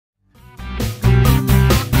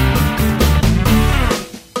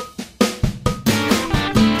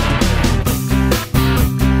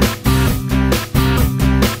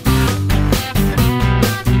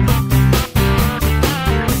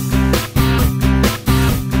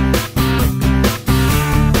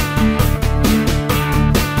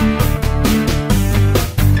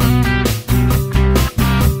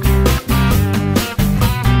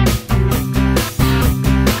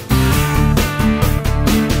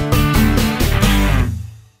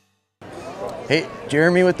Hey,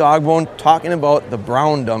 Jeremy with DogBone talking about the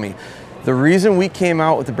brown dummy. The reason we came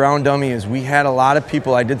out with the brown dummy is we had a lot of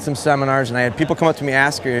people, I did some seminars and I had people come up to me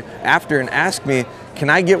after and ask me, can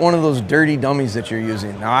I get one of those dirty dummies that you're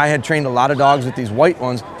using? Now I had trained a lot of dogs with these white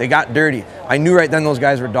ones, they got dirty. I knew right then those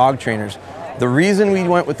guys were dog trainers. The reason we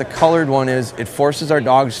went with the colored one is it forces our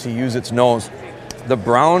dogs to use its nose. The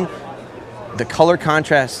brown, the color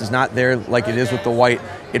contrast is not there like it is with the white.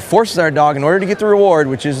 It forces our dog, in order to get the reward,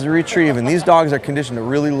 which is the retrieve, and these dogs are conditioned to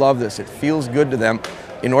really love this, it feels good to them.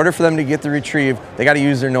 In order for them to get the retrieve, they got to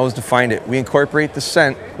use their nose to find it. We incorporate the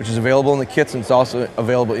scent, which is available in the kits and it's also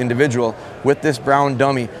available individual, with this brown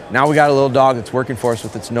dummy. Now we got a little dog that's working for us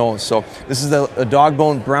with its nose. So this is a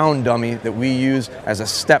DogBone brown dummy that we use as a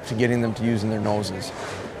step to getting them to using their noses.